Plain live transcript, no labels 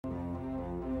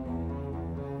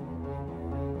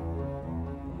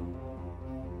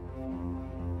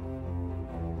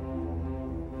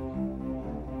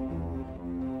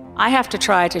I have to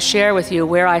try to share with you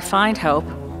where I find hope,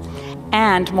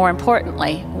 and more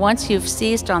importantly, once you've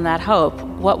seized on that hope,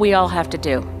 what we all have to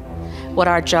do, what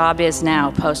our job is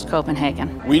now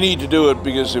post-Copenhagen. We need to do it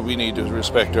because we need to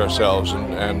respect ourselves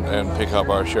and pick up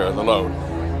our share of the load.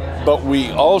 But we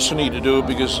also need to do it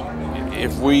because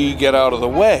if we get out of the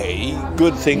way,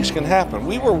 good things can happen.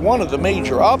 We were one of the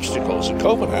major obstacles in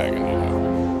Copenhagen, you know.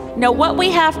 No, what we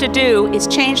have to do is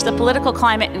change the political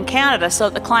climate in Canada so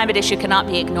that the climate issue cannot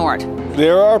be ignored.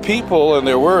 There are people, and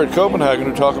there were at Copenhagen,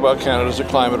 who talk about Canada as a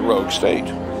climate rogue state.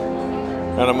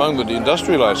 And among the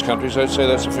industrialized countries, I'd say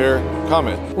that's a fair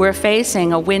comment. We're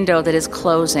facing a window that is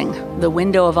closing, the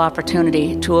window of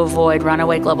opportunity to avoid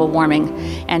runaway global warming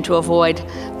and to avoid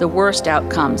the worst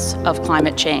outcomes of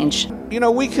climate change. You know,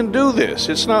 we can do this.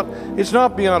 It's not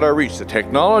beyond our reach. The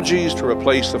technologies to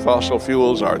replace the fossil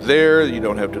fuels are there. You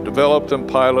don't have to develop them,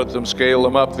 pilot them, scale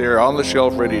them up. They're on the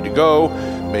shelf ready to go.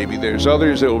 Maybe there's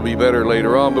others that will be better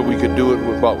later on, but we could do it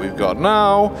with what we've got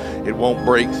now. It won't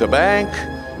break the bank.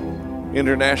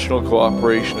 International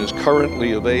cooperation is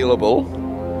currently available.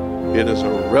 It is a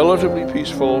relatively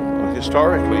peaceful,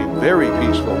 historically very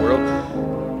peaceful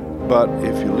world. But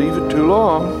if you leave it too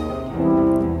long,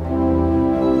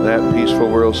 that peaceful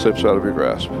world slips out of your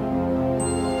grasp.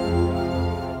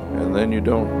 And then you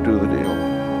don't do the deal.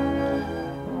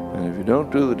 And if you don't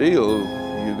do the deal,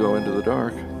 you go into the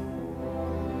dark.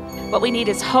 What we need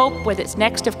is hope with its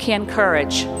next of kin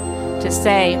courage to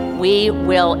say we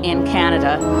will in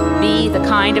Canada be the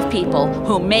kind of people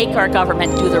who make our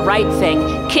government do the right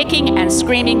thing, kicking and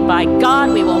screaming, by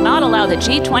God, we will not allow the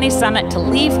G20 summit to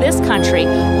leave this country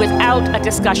without a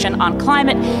discussion on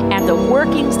climate and the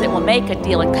workings that will make a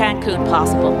deal in Cancun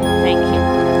possible. Thank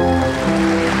you.